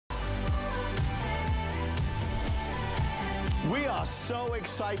are so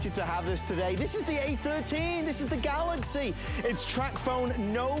excited to have this today. This is the A13, this is the Galaxy. It's Tracfone,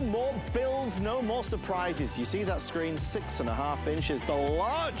 no more bills, no more surprises. You see that screen, 6.5 inches, the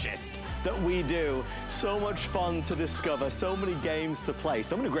largest that we do. So much fun to discover, so many games to play,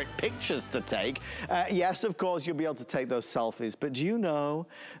 so many great pictures to take. Yes, of course, you'll be able to take those selfies, but do you know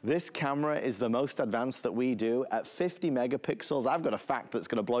this camera is the most advanced that we do at 50 megapixels? I've got a fact that's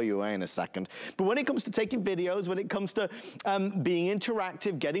gonna blow you away in a second. But when it comes to taking videos, when it comes to being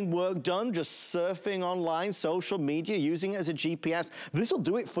interactive, getting work done, just surfing online, social media, using it as a GPS, this will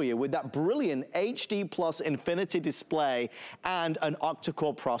do it for you with that brilliant HD Plus Infinity display and an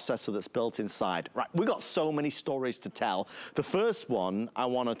octa-core processor that's built inside. Right, we've got so many stories to tell. The first one I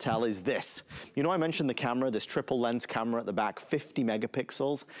want to tell is this. You know, I mentioned the camera, this triple lens camera at the back, 50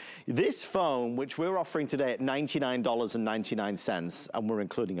 megapixels. This phone, which we're offering today at $99.99, and we're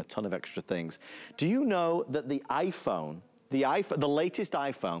including a ton of extra things. Do you know that the latest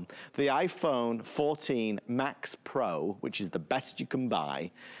iPhone, the iPhone 14 Max Pro, which is the best you can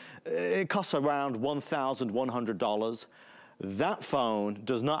buy, it costs around $1,100. That phone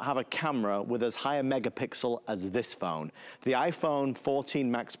does not have a camera with as high a megapixel as this phone. The iPhone 14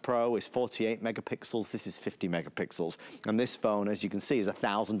 Max Pro is 48 megapixels. This is 50 megapixels. And this phone, as you can see, is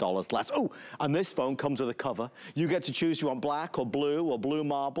 $1,000 less. Oh, and this phone comes with a cover. You get to choose, you want black or blue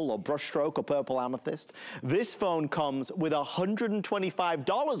marble or brushstroke or purple amethyst. This phone comes with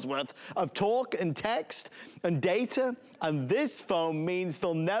 $125 worth of talk and text and data. And this phone means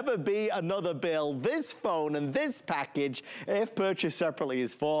there'll never be another bill. This phone and this package, if purchased separately,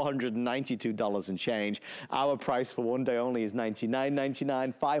 is $492 and change. Our price for one day only is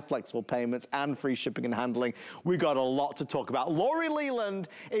 $99.99, 5 flexible payments and free shipping and handling. We got a lot to talk about. Lori Leland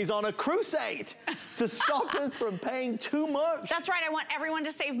is on a crusade to stop us from paying too much. That's right, I want everyone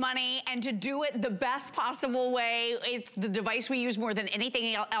to save money and to do it the best possible way. It's the device we use more than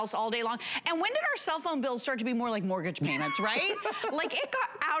anything else all day long. And when did our cell phone bills start to be more like mortgage payments, right? Like, it got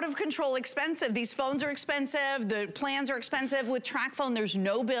out of control expensive. These phones are expensive, the plans are expensive. With Tracfone, there's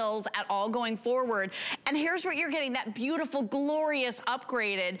no bills at all going forward. And here's what you're getting, that beautiful, glorious,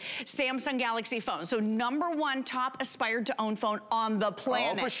 upgraded Samsung Galaxy phone. So #1 top aspired to own phone on the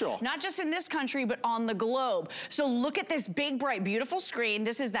planet. Oh, for sure. Not just in this country, but on the globe. So look at this big, bright, beautiful screen.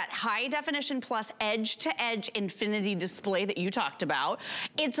 This is that high definition plus edge-to-edge infinity display that you talked about.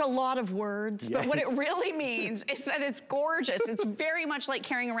 It's a lot of words, yes. But what it really means is that it's gorgeous. It's very much like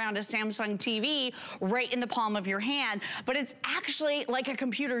carrying around a Samsung TV right in the palm of your hand. But it's actually like a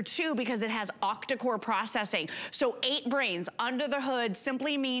computer too, because it has octa-core processing. So 8 brains under the hood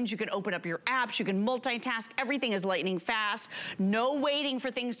simply means you can open up your apps, you can multitask, everything is lightning fast, no waiting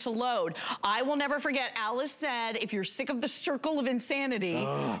for things to load. I will never forget, Alice said, if you're sick of the circle of insanity,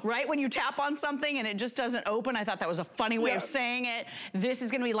 right? When you tap on something and it just doesn't open, I thought that was a funny way of saying it. This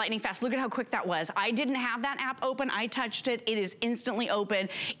is gonna be lightning fast. Look at how quick that was. I didn't have that app open, I touched it, it is instantly open.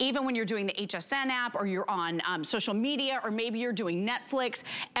 Even when you're doing the HSN app or you're on social media, or maybe you're doing Netflix,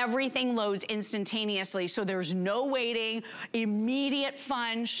 everything loads instantaneously. So there's no waiting, immediate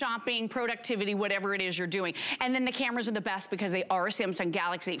fun, shopping, productivity, whatever it is you're doing. And then the cameras are the best because they are a Samsung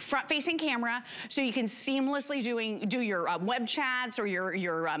Galaxy front-facing camera, so you can seamlessly do your web chats or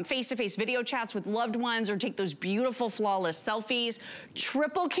your face-to-face video chats with loved ones, or take those beautiful, flawless selfies.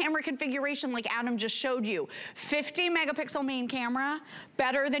 Triple camera configuration like Adam just showed you. 50 megapixel main camera,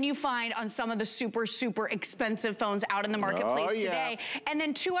 better than you find on some of the super, super expensive phones out in the marketplace today. And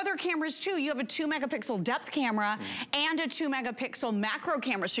then 2 other cameras too. You have a 2 megapixel depth camera and a 2 megapixel macro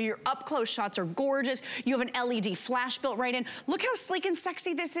camera. So your up close shots are gorgeous. You have an LED flash built right in. Look how sleek and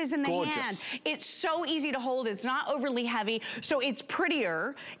sexy this is in the hand. It's so easy to hold. It's not overly heavy. So it's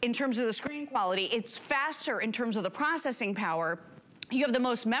prettier in terms of the screen quality. It's faster in terms of the processing power. You have the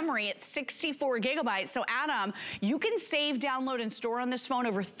most memory at 64 gigabytes. So Adam, you can save, download, and store on this phone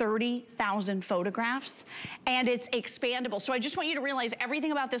over 30,000 photographs, and it's expandable. So I just want you to realize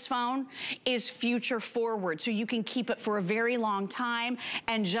everything about this phone is future forward. So you can keep it for a very long time,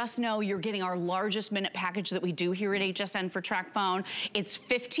 and just know you're getting our largest minute package that we do here at HSN for Tracfone. It's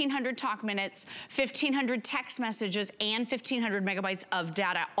 1,500 talk minutes, 1,500 text messages, and 1,500 megabytes of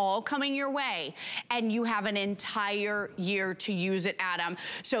data all coming your way. And you have an entire year to use it, Adam.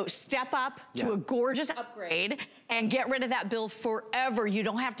 So step up to a gorgeous upgrade and get rid of that bill forever. You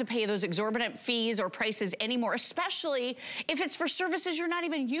don't have to pay those exorbitant fees or prices anymore, especially if it's for services you're not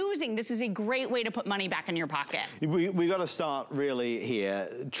even using. This is a great way to put money back in your pocket. We got to start really here.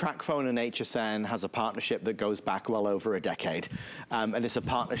 Tracfone and HSN has a partnership that goes back well over a decade. And it's a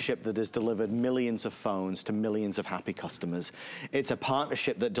partnership that has delivered millions of phones to millions of happy customers. It's a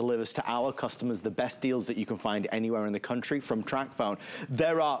partnership that delivers to our customers the best deals that you can find anywhere in the country from Tracfone.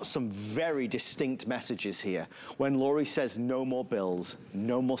 There are some very distinct messages here. When Laurie says no more bills,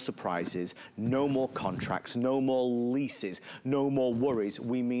 no more surprises, no more contracts, no more leases, no more worries,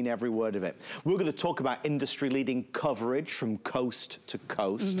 we mean every word of it. We're going to talk about industry-leading coverage from coast to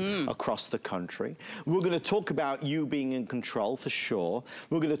coast across the country. We're going to talk about you being in control for sure.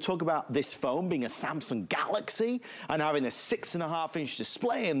 We're going to talk about this phone being a Samsung Galaxy and having a 6.5-inch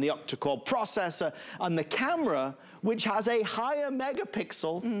display and the octa-core processor and the camera, which has a higher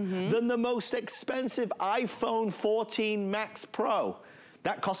megapixel than the most expensive iPhone 14 Max Pro.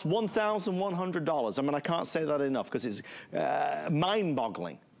 That costs $1,100. I mean, I can't say that enough because it's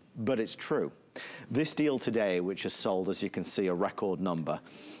mind-boggling, but it's true. This deal today, which has sold, as you can see, a record number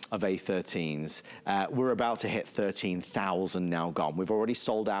of A13s. We're about to hit 13,000 now gone. We've already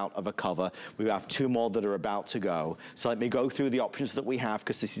sold out of a cover. We have 2 more that are about to go. So let me go through the options that we have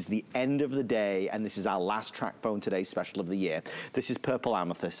because this is the end of the day and this is our last Tracfone Today special of the year. This is Purple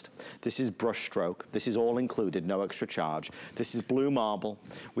Amethyst. This is Brush Stroke. This is all included, no extra charge. This is Blue Marble.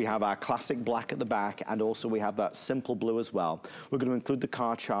 We have our classic black at the back and also we have that simple blue as well. We're going to include the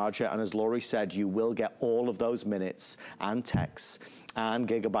car charger and as Laurie said, you will get all of those minutes and texts and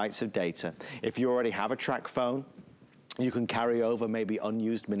gigabytes of data. If you already have a Tracfone, you can carry over maybe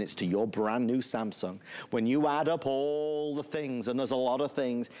unused minutes to your brand new Samsung. When you add up all the things, and there's a lot of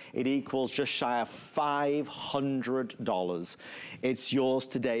things, it equals just shy of $500. It's yours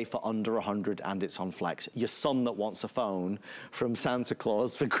today for under $100 and it's on Flex. Your son that wants a phone from Santa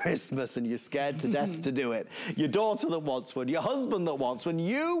Claus for Christmas and you're scared to death to do it. Your daughter that wants one, your husband that wants one,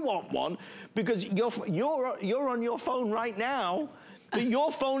 you want one because you're on your phone right now. But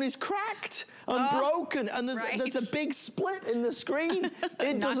your phone is cracked and broken and there's a big split in the screen.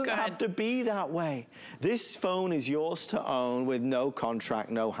 It doesn't have to be that way. This phone is yours to own with no contract,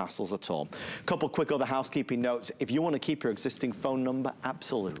 no hassles at all. Couple quick other housekeeping notes. If you want to keep your existing phone number,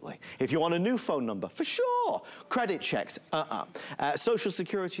 absolutely. If you want a new phone number, for sure. Credit checks, Social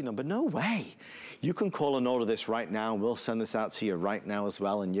security number, no way. You can call and order this right now. We'll send this out to you right now as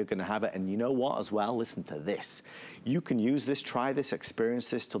well, and you're going to have it. And you know what as well? Listen to this. You can use this, try this,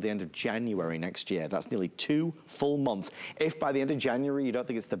 experience this till the end of January next year. That's nearly 2 full months. If by the end of January you don't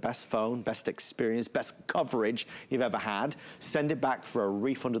think it's the best phone, best experience, best coverage you've ever had, send it back for a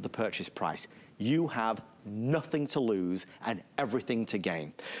refund of the purchase price. You have nothing to lose and everything to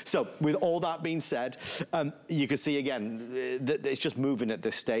gain. So with all that being said, you can see again, it's just moving at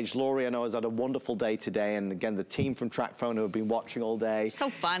this stage. Laurie, I know, has had a wonderful day today. And again, the team from Tracfone who have been watching all day.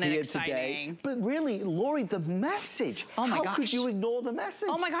 So fun and exciting. Today. But really, Laurie, the message. Oh my gosh. How could you ignore the message?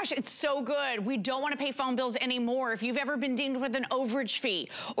 Oh my gosh, it's so good. We don't want to pay phone bills anymore. If you've ever been dinged with an overage fee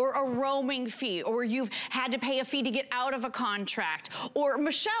or a roaming fee, or you've had to pay a fee to get out of a contract, or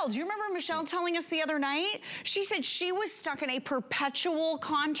Michelle, do you remember Michelle telling us the other night? She said she was stuck in a perpetual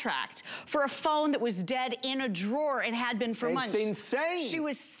contract for a phone that was dead in a drawer and had been for months. It's insane. She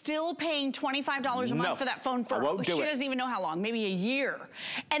was still paying $25 a month for that phone for, she doesn't even know how long, maybe a year.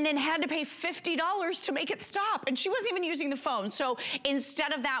 And then had to pay $50 to make it stop. And she wasn't even using the phone. So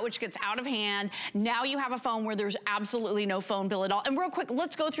instead of that, which gets out of hand, now you have a phone where there's absolutely no phone bill at all. And real quick,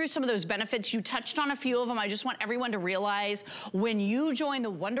 let's go through some of those benefits. You touched on a few of them. I just want everyone to realize when you join the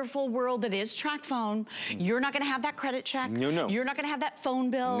wonderful world that is Tracfone, you're not going to have that credit check. No. You're not going to have that phone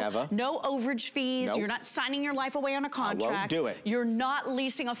bill. Never. No overage fees. Nope. You're not signing your life away on a contract. I won't do it. You're not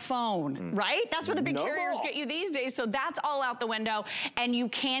leasing a phone, right? That's what the big carriers get you these days. So that's all out the window. And you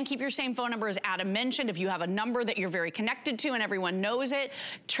can keep your same phone number, as Adam mentioned. If you have a number that you're very connected to and everyone knows it,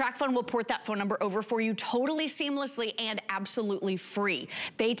 Tracfone will port that phone number over for you totally seamlessly and absolutely free.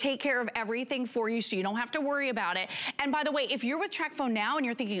 They take care of everything for you, so you don't have to worry about it. And by the way, if you're with Tracfone now and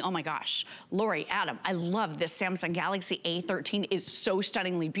you're thinking, oh my gosh, Laurie, Adam, I love this Samsung Galaxy A13. It's so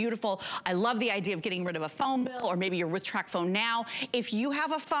stunningly beautiful. I love the idea of getting rid of a phone bill, or maybe you're with Tracfone now. If you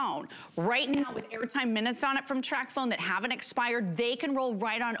have a phone right now with airtime minutes on it from Tracfone that haven't expired, they can roll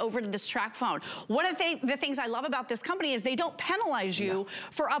right on over to this Tracfone. One of the things I love about this company is they don't penalize you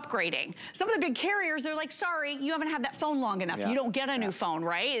for upgrading. Some of the big carriers, they're like, sorry, you haven't had that phone long enough. You don't get a new phone,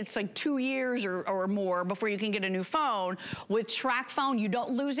 right? It's like 2 years or more before you can get a new phone. With Tracfone, you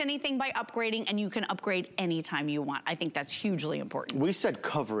don't lose anything by upgrading, and you can upgrade upgrade anytime you want. I think that's hugely important. We said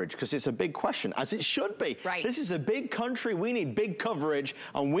coverage because it's a big question, as it should be. Right. This is a big country. We need big coverage,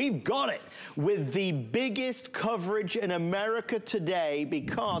 and we've got it with the biggest coverage in America today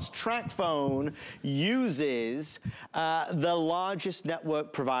because Tracfone uses the largest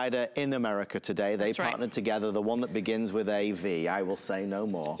network provider in America today. They partnered together, the one that begins with AV. I will say no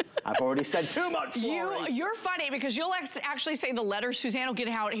more. I've already said too much, Lori. You're funny because you'll actually say the letters. Suzanne will get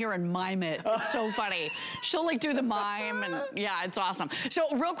out here and mime it. It's so funny. She'll like do the mime and yeah, it's awesome.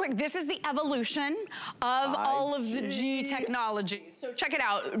 So real quick, this is the evolution of 5G. All of the G technology. So check it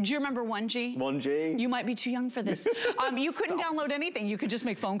out. Do you remember 1G? 1G. You might be too young for this. You couldn't download anything. You could just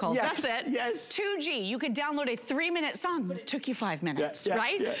make phone calls. Yes, that's it. Yes. 2G, you could download a 3-minute song, but it took you 5 minutes,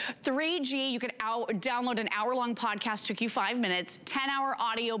 right? Yeah. 3G, you could download an hour-long podcast, took you 5 minutes. 10-hour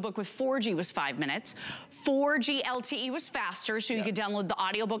audiobook with 4G was 5 minutes. 4G LTE was faster, so you could download the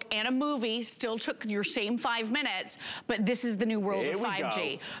audiobook and a movie, still took your same 5 minutes, but this is the new world of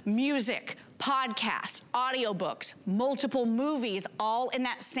 5G. Music, podcasts, audiobooks, multiple movies, all in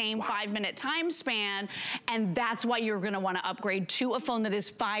that same 5-minute time span, and that's why you're gonna wanna upgrade to a phone that is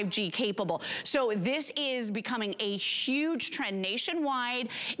 5G capable. So this is becoming a huge trend nationwide.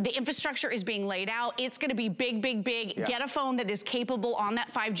 The infrastructure is being laid out. It's gonna be big, big, big. Yeah. Get a phone that is capable on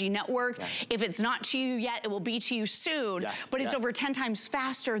that 5G network. Yeah. If it's not to you yet, it will be to you soon, but it's over 10 times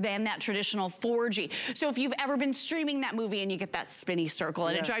faster than that traditional 4G. So if you've ever been streaming that movie and you get that spinny circle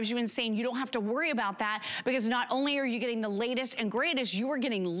and it drives you insane, you don't have to worry about that because not only are you getting the latest and greatest, you are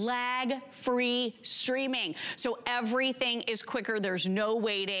getting lag-free streaming. So everything is quicker. There's no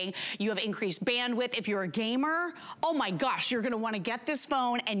waiting. You have increased bandwidth. If you're a gamer, oh my gosh, you're gonna wanna get this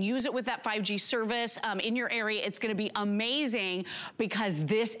phone and use it with that 5G service in your area. It's gonna be amazing because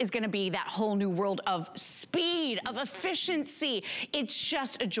this is gonna be that whole new world of speed, of efficiency. It's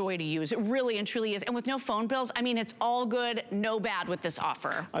just a joy to use. It really and truly is. And with no phone bills, I mean, it's all good, no bad with this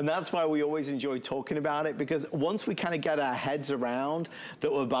offer. And that's why we always enjoy talking about it, because once we kind of get our heads around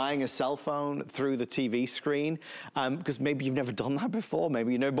that we're buying a cell phone through the TV screen, because maybe you've never done that before,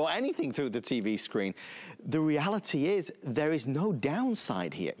 maybe you've never bought anything through the TV screen. The reality is there is no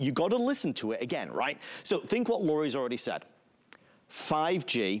downside here. You got to listen to it again, right? So think what Lori's already said.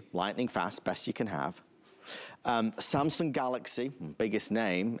 5G, lightning fast, best you can have. Samsung Galaxy, biggest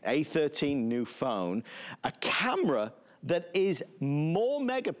name, A13 new phone, a camera that is more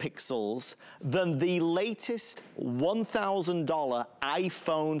megapixels than the latest $1,000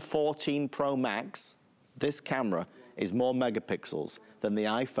 iPhone 14 Pro Max. This camera is more megapixels than the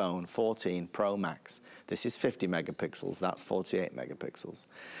iPhone 14 Pro Max. This is 50 megapixels, that's 48 megapixels.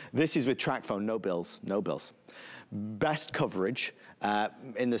 This is with Tracfone, no bills, no bills. Best coverage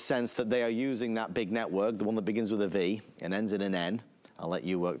in the sense that they are using that big network, the one that begins with a V and ends in an N. I'll let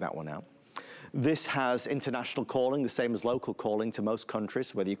you work that one out. This has international calling, the same as local calling to most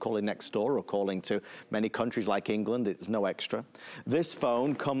countries, whether you're calling next door or calling to many countries like England, it's no extra. This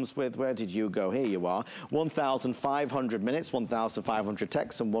phone comes with, where did you go? Here you are, 1,500 minutes, 1,500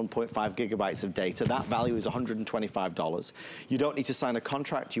 texts, and 1.5 gigabytes of data. That value is $125. You don't need to sign a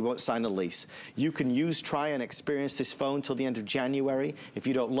contract, you won't sign a lease. You can use, try, and experience this phone till the end of January. If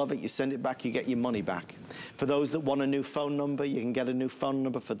you don't love it, you send it back, you get your money back. For those that want a new phone number, you can get a new phone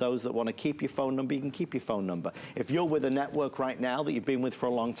number. For those that want to keep your phone number, you can keep your phone number. If you're with a network right now that you've been with for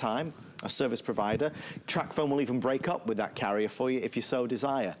a long time, a service provider, Tracfone will even break up with that carrier for you if you so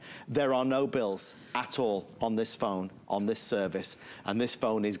desire. There are no bills at all on this phone, on this service, and this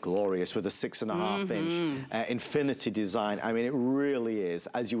phone is glorious with a 6.5 inch infinity design. I mean, it really is,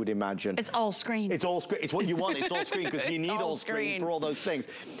 as you would imagine. It's all screen. It's all screen. It's what you want. It's all screen because you need all screen for all those things.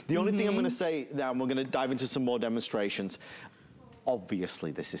 The only thing I'm going to say now, and we're going to dive into some more demonstrations.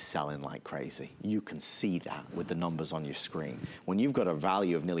 Obviously, this is selling like crazy. You can see that with the numbers on your screen. When you've got a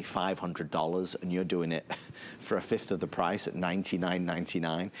value of nearly $500 and you're doing it for a fifth of the price at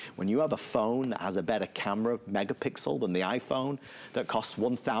 $99.99, when you have a phone that has a better camera megapixel than the iPhone that costs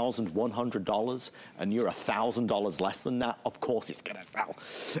 $1,100 and you're $1,000 less than that, of course it's gonna sell.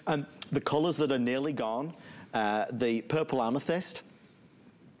 The colors that are nearly gone, the purple amethyst,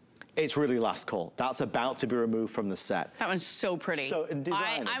 it's really last call. That's about to be removed from the set. That one's so pretty. So, in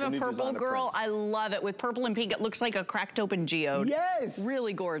design, I'm a purple girl. Prints. I love it. With purple and pink, it looks like a cracked open geode. Yes!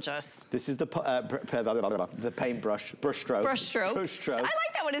 Really gorgeous. This is the paintbrush, brushstroke. Brushstroke. I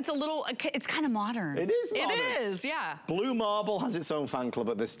like that one. It's a little, it's kind of modern. It is modern. It is, yeah. Blue marble has its own fan club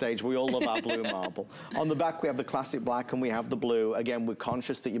at this stage. We all love our blue marble. On the back, we have the classic black and we have the blue. Again, we're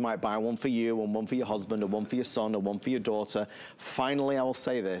conscious that you might buy one for you and one for your husband or one for your son or one for your daughter. Finally, I will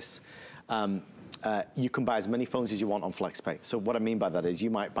say this. you can buy as many phones as you want on FlexPay. So what I mean by that is you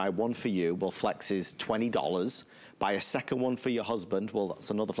might buy one for you, well, Flex is $20. Buy a second one for your husband, well,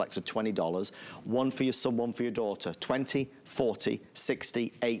 that's another Flex of $20. One for your son, one for your daughter, 20, 40,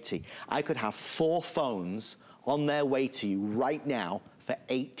 60, 80. I could have 4 phones on their way to you right now for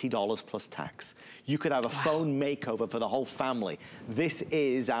 $80 plus tax. You could have a phone makeover for the whole family. This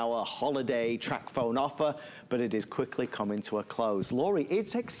is our holiday Tracfone offer, but it is quickly coming to a close. Lori,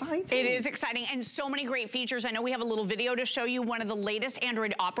 it's exciting. It is exciting, and so many great features. I know we have a little video to show you one of the latest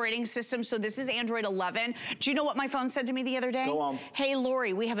Android operating systems. So this is Android 11. Do you know what my phone said to me the other day? Go on. Hey,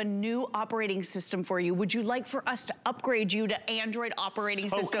 Lori, we have a new operating system for you. Would you like for us to upgrade you to Android operating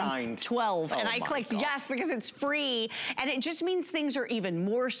system 12? And I clicked yes, because it's free, and it just means things are even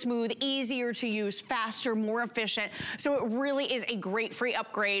more smooth, easier to use, faster, more efficient. So it really is a great free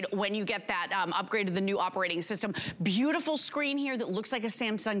upgrade when you get that upgrade to the new operating system. Beautiful screen here that looks like a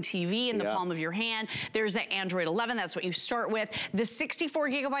Samsung TV in the palm of your hand. There's the Android 11, that's what you start with. The 64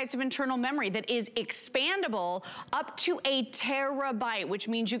 gigabytes of internal memory that is expandable up to a terabyte, which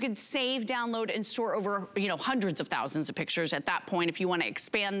means you could save, download, and store over, you know, hundreds of thousands of pictures at that point. If you want to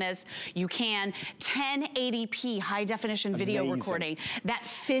expand this, you can. 1080p high definition video recording. That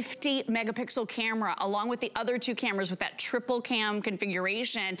 50 megapixel camera, along with the other 2 cameras with that triple cam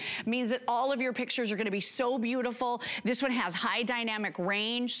configuration, means that all of your pictures are going to be so beautiful. This one has high dynamic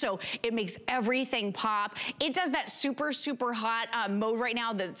range, so it makes everything pop. It does that super, super hot mode right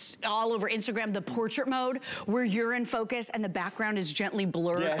now that's all over Instagram, the portrait mode, where you're in focus and the background is gently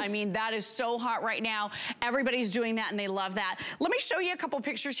blurred. I mean, that is so hot right now. Everybody's doing that and they love that. Let me show you a couple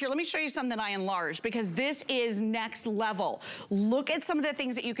pictures here. Let me show you some that I enlarged, because this is next level. Look at some of the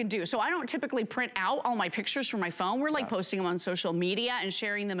things that you can do. So I don't typically print out all my pictures from my phone. We're like posting them on social media and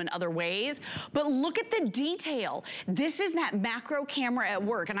sharing them in other ways. But look at the detail. This is that macro camera at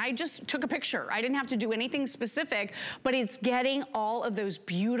work. And I just took a picture. I didn't have to do anything specific, but it's getting all of those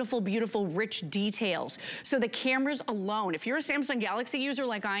beautiful, beautiful, rich details. So the cameras alone, if you're a Samsung Galaxy user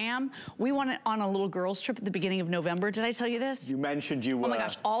like I am, we went on a little girls trip at the beginning of November. Did I tell you this? You mentioned you were. Oh my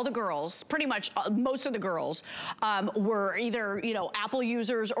gosh, all the girls, pretty much most of the girls were either, you know, Apple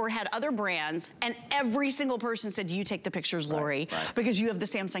users or had other brands, and every single person said, you take the pictures, Lori, because you have the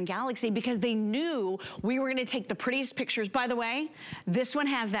Samsung Galaxy, because they knew we were gonna take the prettiest pictures. By the way, this one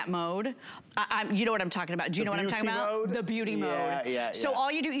has that mode. You know what I'm talking about. Do you know what I'm talking about? The beauty mode. So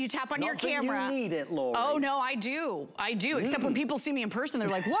all you do, you tap on your camera. You need it, Lori. Oh no, I do. I do. Except when people see me in person, they're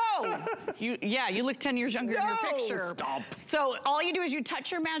like, whoa, you look 10 years younger in your picture. Stop. So all you do is you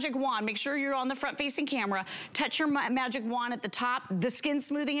touch your magic wand. Make sure you're on the front facing camera. Touch your magic wand at the top. The skin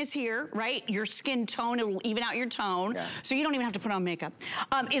smoothing is here, right? Your skin tone, it will even out your tone. So you don't even have to put on makeup.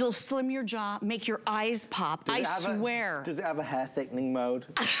 It'll slim your jaw, make your eyes pop. I swear. Does it have a hair thickening mode?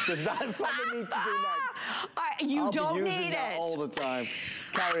 Because that's what we need to do next. You don't need it all the time.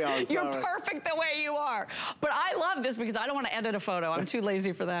 Carry on, sorry. You're perfect the way you are. But I love this because I don't want to edit a photo. I'm too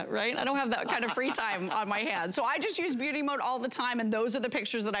lazy for that, right? I don't have that kind of free time on my hands. So I just use beauty mode all the time, and those are the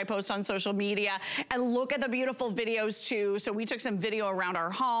pictures that I post on social media. And look at the beautiful videos too. So we took some video around our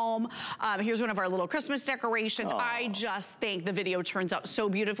home. Here's one of our little Christmas decorations. I just think the video turns out so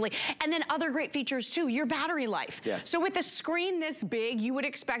beautifully. And then other great features too, your battery life. So with a screen this big, you would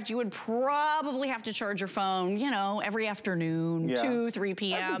expect you would probably have to charge your phone, you know, every afternoon, 2, 3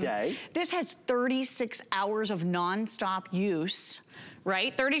 p.m. Every day. This has 36 hours of nonstop use.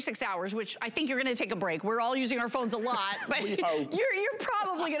 Right? 36 hours, which I think you're gonna take a break. We're all using our phones a lot, but you're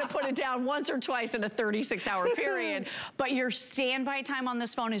probably gonna put it down once or twice in a 36-hour period. But your standby time on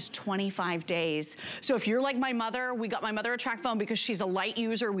this phone is 25 days. So if you're like my mother, we got my mother a Tracfone because she's a light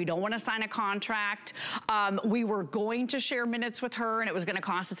user. We don't wanna sign a contract. We were going to share minutes with her, and it was gonna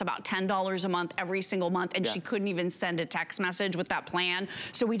cost us about $10 a month every single month, and she couldn't even send a text message with that plan.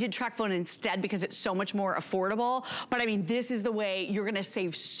 So we did Tracfone instead because it's so much more affordable. But I mean, this is the way you're gonna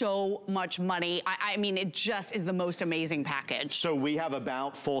save so much money. I mean, it just is the most amazing package. So we have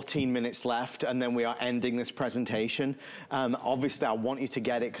about 14 minutes left, and then we are ending this presentation. Obviously, I want you to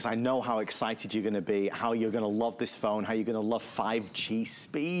get it because I know how excited you're gonna be, how you're gonna love this phone, how you're gonna love 5G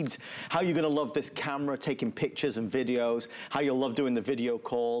speeds, how you're gonna love this camera taking pictures and videos, how you'll love doing the video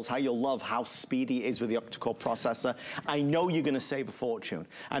calls, how you'll love how speedy it is with the octa-core processor. I know you're gonna save a fortune.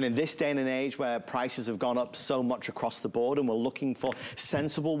 And in this day and age where prices have gone up so much across the board and we're looking for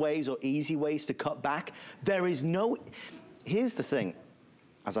sensible ways or easy ways to cut back, there is no... Here's the thing,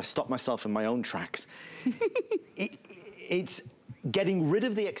 as I stop myself in my own tracks, it's getting rid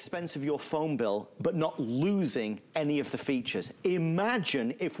of the expense of your phone bill, but not losing any of the features.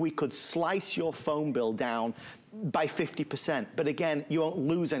 Imagine if we could slice your phone bill down by 50%, but again, you won't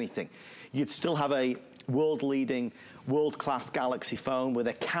lose anything. You'd still have a world-leading, world-class Galaxy phone with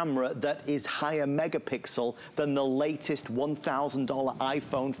a camera that is higher megapixel than the latest $1,000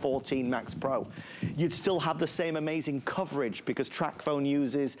 iPhone 14 Max Pro. You'd still have the same amazing coverage because Tracfone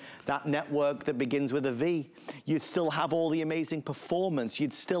uses that network that begins with a V. You'd still have all the amazing performance.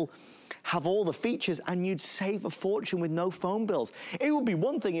 You'd still have all the features, and you'd save a fortune with no phone bills. It would be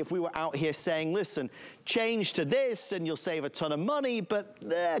one thing if we were out here saying, listen, change to this and you'll save a ton of money, but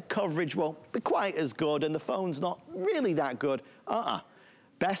the coverage won't be quite as good and the phone's not really that good.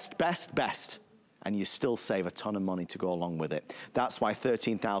 Best, best, best. And you still save a ton of money to go along with it. That's why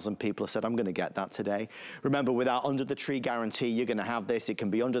 13,000 people have said, I'm gonna get that today. Remember, with our under the tree guarantee, you're gonna have this. It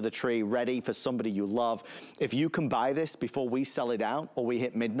can be under the tree, ready for somebody you love. If you can buy this before we sell it out or we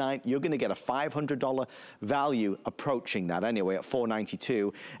hit midnight, you're gonna get a $500 value approaching that anyway at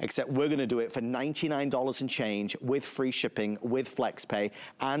 $492, except we're gonna do it for $99 and change with free shipping, with FlexPay,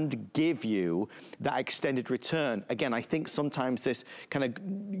 and give you that extended return. Again, I think sometimes this kind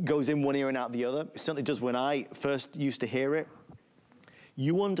of goes in one ear and out the other. It certainly does when I first used to hear it.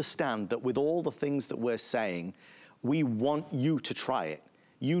 You understand that with all the things that we're saying, we want you to try it.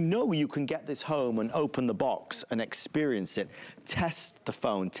 You know you can get this home and open the box and experience it. Test the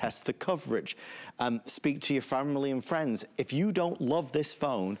phone, test the coverage, speak to your family and friends. If you don't love this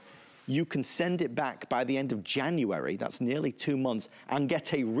phone, you can send it back by the end of January, that's nearly 2 months, and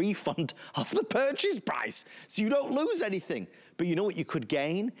get a refund of the purchase price. So you don't lose anything. But you know what you could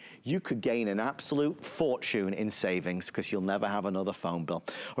gain? You could gain an absolute fortune in savings because you'll never have another phone bill.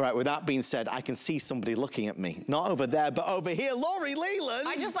 All right, with that being said, I can see somebody looking at me. Not over there, but over here. Lori Leland!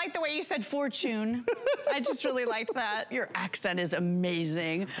 I just like the way you said fortune. I just really liked that. Your accent is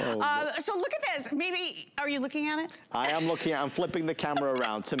amazing. Oh, so look at this. Maybe, are you looking at it? I am looking at it. I'm flipping the camera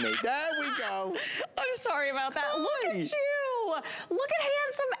around to me. There we go. I'm sorry about that. Look at you. Look at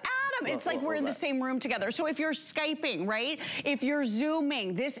handsome Adam. It's like we're in the same room together. So if you're Skyping, right? If you're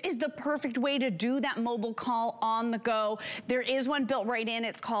Zooming, this is the perfect way to do that mobile call on the go. There is one built right in.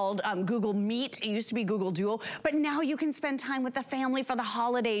 It's called Google Meet. It used to be Google Duo, but now you can spend time with the family for the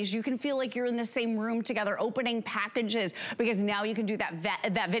holidays. You can feel like you're in the same room together, opening packages, because now you can do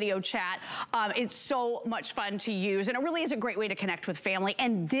that video chat. It's so much fun to use, and it really is a great way to connect with family.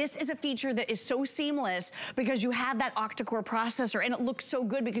 And this is a feature that is so seamless because you have that octa-core processor, and it looks so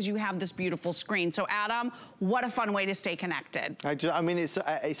good because you have this beautiful screen. So Adam, what a fun way to stay connected. I mean, it's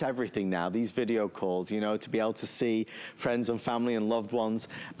everything now. These video calls, you know, to be able to see friends and family and loved ones,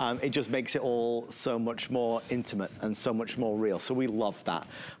 it just makes it all so much more intimate and so much more real. So we love that.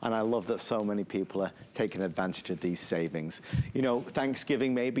 And I love that so many people are taking advantage of these savings. You know,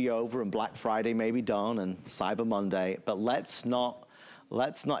 Thanksgiving may be over and Black Friday may be done and Cyber Monday, but let's not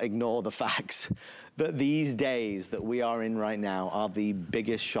ignore the facts that these days that we are in right now are the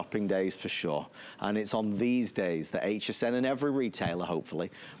biggest shopping days for sure. And it's on these days that HSN and every retailer, hopefully,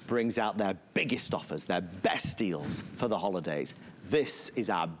 brings out their biggest offers, their best deals for the holidays. This is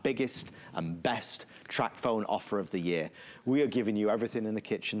our biggest and best Tracfone offer of the year. We are giving you everything in the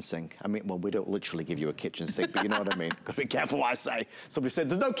kitchen sink. I mean, well, we don't literally give you a kitchen sink, but you know what I mean. Gotta be careful what I say. Somebody said,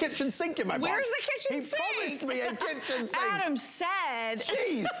 there's no kitchen sink in my box. Where's the kitchen sink? He promised me a kitchen sink. Adam said.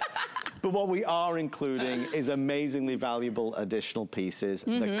 Jeez. But what we are including is amazingly valuable additional pieces.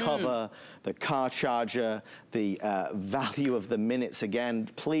 The cover, the car charger, the value of the minutes. Again,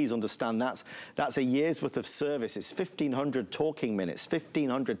 please understand that's a year's worth of service. It's 1,500 talking minutes,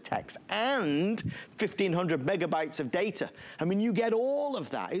 1,500 texts, and 1,500 megabytes of data. I mean, you get all of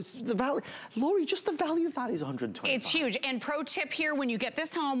that. It's the value. Lori, just the value of that is $125. It's huge. And pro tip here, when you get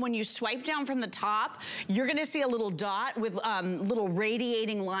this home, when you swipe down from the top, you're gonna see a little dot with little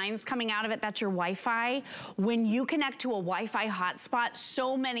radiating lines coming out of it. That's your Wi-Fi. When you connect to a Wi-Fi hotspot,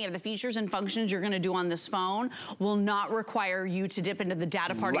 so many of the features and functions you're gonna do on this phone will not require you to dip into the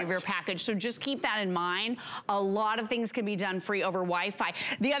data part of your package. So just keep that in mind. A lot of things can be done free over Wi-Fi.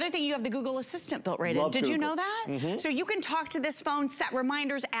 The other thing, you have the Google Assistant built right in. Did you know that? So you can talk to this phone, set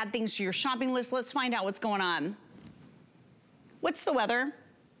reminders, add things to your shopping list. Let's find out what's going on. What's the weather?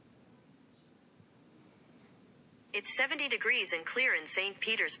 It's 70 degrees and clear in St.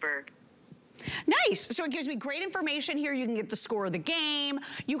 Petersburg. Nice. So it gives me great information here. You can get the score of the game.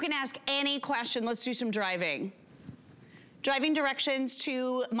 You can ask any question. Let's do some driving. Driving directions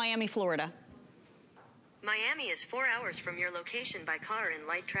to Miami, Florida. Miami is 4 hours from your location by car in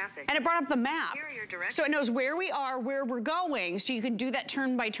light traffic. And it brought up the map. Here are your directions. So it knows where we are, where we're going, so you can do that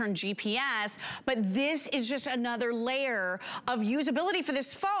turn-by-turn GPS. But this is just another layer of usability for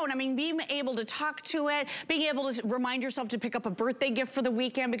this phone. I mean, being able to talk to it, being able to remind yourself to pick up a birthday gift for the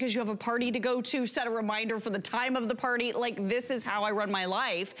weekend because you have a party to go to, set a reminder for the time of the party. Like, this is how I run my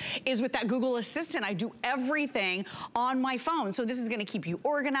life, is with that Google Assistant. I do everything on my phone. So this is gonna keep you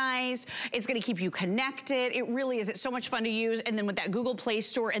organized. It's gonna keep you connected. It really is. It's so much fun to use. And then with that Google Play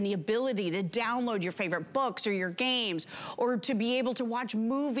Store and the ability to download your favorite books or your games or to be able to watch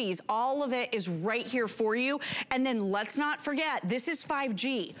movies, all of it is right here for you. And then let's not forget, this is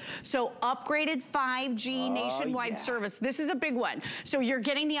 5G. So upgraded 5G nationwide service. This is a big one. So you're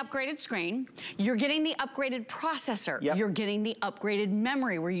getting the upgraded screen. You're getting the upgraded processor. You're getting the upgraded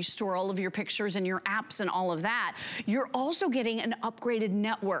memory where you store all of your pictures and your apps and all of that. You're also getting an upgraded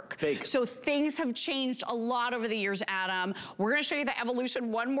network. So things have changed a lot over the years, Adam. We're gonna show you the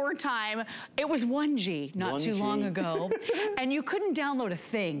evolution one more time. It was 1G not too long ago, and you couldn't download a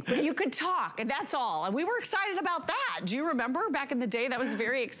thing, but you could talk, and that's all. And we were excited about that. Do you remember back in the day? That was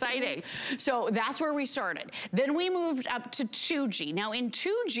very exciting. So that's where we started. Then we moved up to 2G. Now in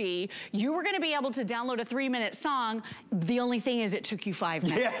 2G, you were gonna be able to download a 3-minute song. The only thing is it took you 5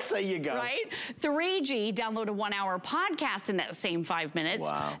 minutes. Yes, there you go. Right? 3G, download a 1-hour podcast in that same 5 minutes.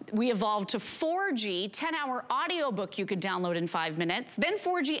 Wow. We evolved to 4G, 10-hour audiobook you could download in 5 minutes. Then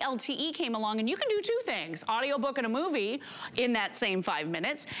 4G LTE came along and you can do 2 things, audiobook and a movie in that same 5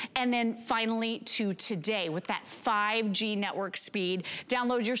 minutes. And then finally to today with that 5G network speed,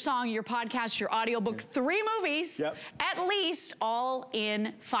 download your song, your podcast, your audiobook, 3 movies, at least all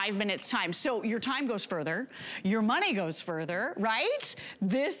in 5 minutes time. So your time goes further, your money goes further, right?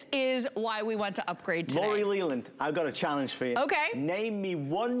 This is why we want to upgrade today. Lori Leland, I've got a challenge for you. Okay. Name me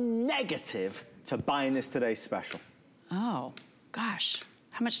one negative to buying this today's special. Oh, gosh.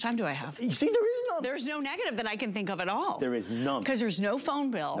 How much time do I have? You see, there is none. There's no negative that I can think of at all. There is none. Because there's no phone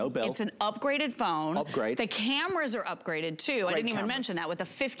bill. No bill. It's an upgraded phone. Upgrade. The cameras are upgraded too. I didn't even mention that with a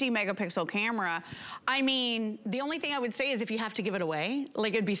 50 megapixel camera. I mean, the only thing I would say is if you have to give it away,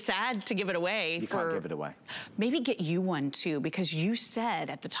 like it'd be sad to give it away. You can't give it away. Maybe get you one too, because you said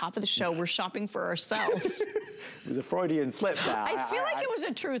at the top of the show, we're shopping for ourselves. It was a Freudian slip there. I feel like it was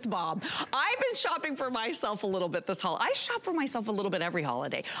a truth bomb. I've been shopping for myself a little bit this holiday. I shop for myself a little bit every holiday.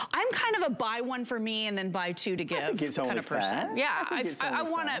 I'm kind of a buy one for me and then buy 2 to give I think it's only kind of person. fair. Yeah, I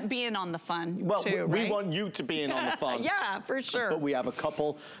want to be in on the fun Well, too, we right? want you to be in on the fun. Yeah, for sure. But we have a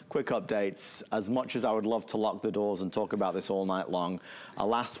couple quick updates. As much as I would love to lock the doors and talk about this all night long,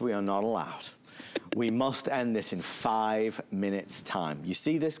 alas, we are not allowed. We must end this in 5 minutes time. You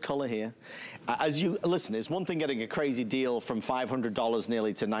see this color here? As you listen, it's one thing getting a crazy deal from $500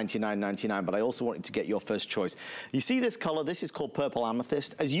 nearly to $99.99, but I also want you to get your first choice. You see this color? This is called Purple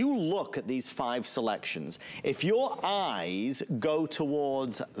Amethyst. As you look at these 5 selections, if your eyes go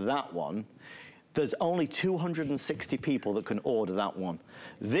towards that one, there's only 260 people that can order that one.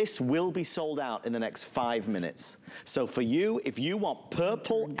 This will be sold out in the next 5 minutes. So for you, if you want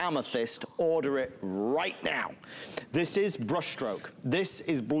Purple Amethyst, order it right now. This is brushstroke. This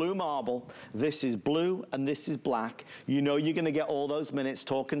is blue marble. This is blue and this is black. You know you're gonna get all those minutes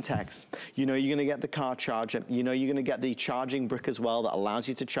talk and text. You know you're gonna get the car charger. You know you're gonna get the charging brick as well that allows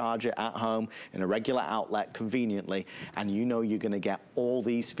you to charge it at home in a regular outlet conveniently. And you know you're gonna get all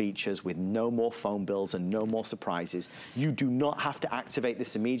these features with no more phone bills and no more surprises. You do not have to activate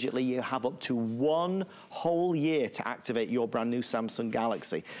this immediately. You have up to 1 whole year to activate your brand new Samsung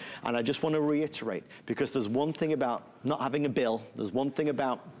Galaxy. And I just want to reiterate, because there's one thing about not having a bill, there's one thing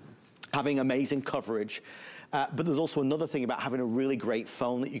about having amazing coverage, but there's also another thing about having a really great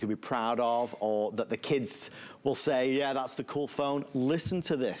phone that you can be proud of, or that the kids will say, yeah, that's the cool phone. Listen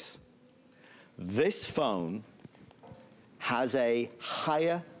to this. This phone has a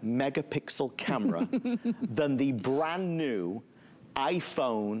higher megapixel camera than the brand new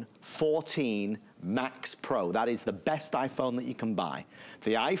iPhone 14 Max Pro. That is the best iPhone that you can buy.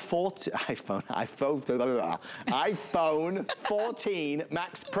 The iPhone 14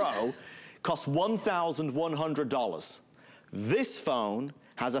 Max Pro costs $1,100. This phone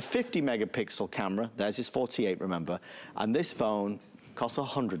has a 50 megapixel camera. There's his 48, remember. And this phone costs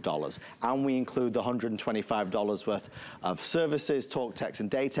 $100. And we include the $125 worth of services, talk, text, and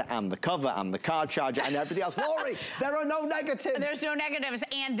data, and the cover, and the car charger, and everything else. Lori, there are no negatives. There's no negatives,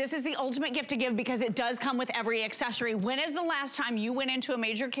 and this is the ultimate gift to give because it does come with every accessory. When is the last time you went into a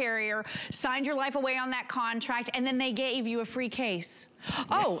major carrier, signed your life away on that contract, and then they gave you a free case?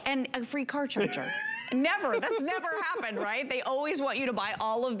 Oh, Yes. and a free car charger. Never, that's never happened, right? They always want you to buy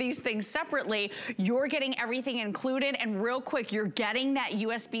all of these things separately. You're getting everything included, and real quick, you're getting that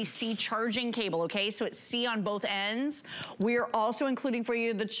USB-C charging cable, okay? So it's C on both ends. We're also including for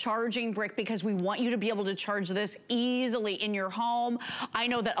you the charging brick because we want you to be able to charge this easily in your home. I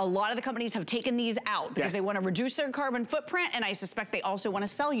know that a lot of the companies have taken these out because they want to reduce their carbon footprint, and I suspect they also want to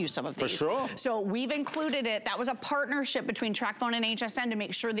sell you some of these. For sure. So we've included it. That was a partnership between Tracfone and HSN to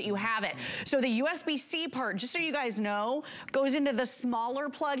make sure that you have it. So the USB-C part, just so you guys know, goes into the smaller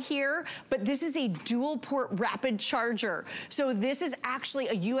plug here, but this is a dual port rapid charger. So this is actually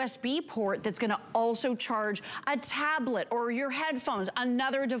a USB port that's gonna also charge a tablet or your headphones,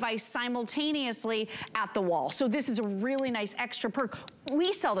 another device simultaneously at the wall. So this is a really nice extra perk.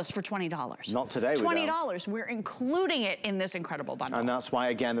 We sell this for $20. Not today, $20. We're including it in this incredible bundle. And that's why,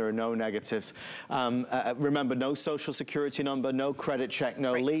 again, there are no negatives. Remember, no social security number, no credit check,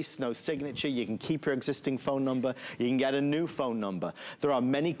 no lease, no signature. You can keep your existing phone number. You can get a new phone number. There are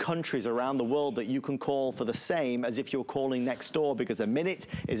many countries around the world that you can call for the same as if you're calling next door, because a minute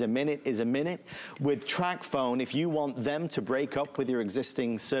is a minute is a minute. With Tracfone, if you want them to break up with your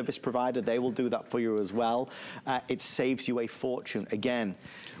existing service provider, they will do that for you as well. It saves you a fortune. Again,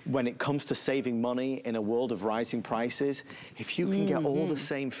 when it comes to saving money in a world of rising prices, if you can get all the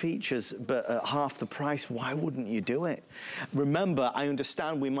same features but at half the price, why wouldn't you do it? Remember, I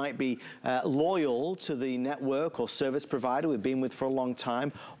understand we might be loyal to the network or service provider we've been with for a long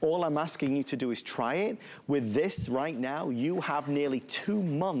time. All I'm asking you to do is try it. With this right now, you have nearly 2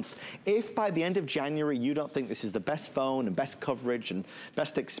 months. If by the end of January you don't think this is the best phone and best coverage and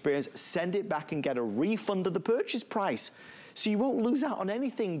best experience, send it back and get a refund of the purchase price. So you won't lose out on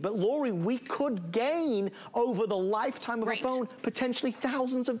anything. But Lori, we could gain over the lifetime of a phone potentially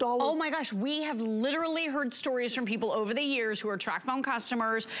thousands of dollars. Oh my gosh, we have literally heard stories from people over the years who are Tracfone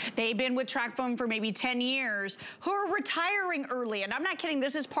customers. They've been with Tracfone for maybe 10 years, who are retiring early. And I'm not kidding,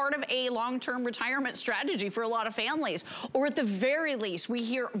 this is part of a long-term retirement strategy for a lot of families. Or at the very least, we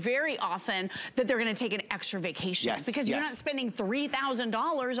hear very often that they're gonna take an extra vacation because you're not spending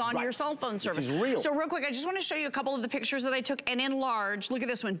 $3,000 on your cell phone service. This is real. So real quick, I just wanna show you a couple of the pictures that I took, and in large, look at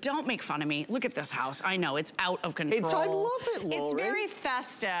this one. Don't make fun of me. Look at this house. I know, it's out of control. I love it, Lori. It's very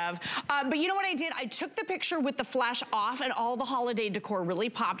festive. But you know what I did? I took the picture with the flash off, and all the holiday decor really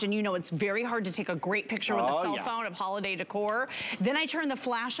popped. And you know, it's very hard to take a great picture with a cell phone of holiday decor. Then I turned the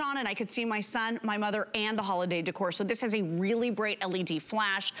flash on, and I could see my son, my mother, and the holiday decor. So this has a really bright LED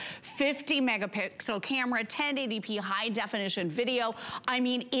flash, 50 megapixel camera, 1080p high definition video. I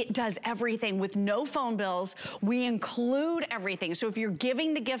mean, it does everything with no phone bills. We include everything. So if you're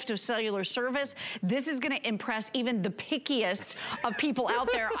giving the gift of cellular service, this is gonna impress even the pickiest of people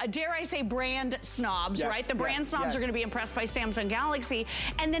out there. Dare I say brand snobs, right? The brand snobs are gonna be impressed by Samsung Galaxy,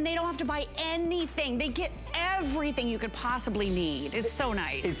 and then they don't have to buy anything. They get everything you could possibly need. It's so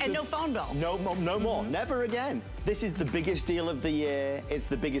nice. And no phone bill. No more, never again. This is the biggest deal of the year. It's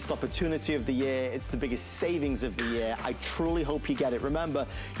the biggest opportunity of the year. It's the biggest savings of the year. I truly hope you get it. Remember,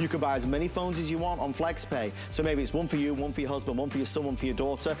 you can buy as many phones as you want on FlexPay. So maybe it's one for you, one for your husband, one for your son, one for your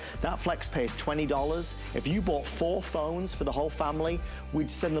daughter. That FlexPay is $20. If you bought 4 phones for the whole family, we'd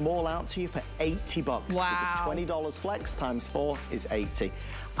send them all out to you for $80. Wow. Because $20 flex times 4 is 80.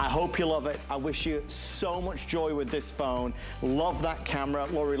 I hope you love it. I wish you so much joy with this phone. Love that camera.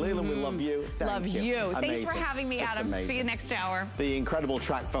 Lori Leland, we love you. Thank you. Thanks for having me, Adam. See you next hour. The incredible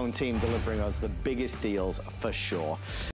Tracfone team delivering us the biggest deals for sure.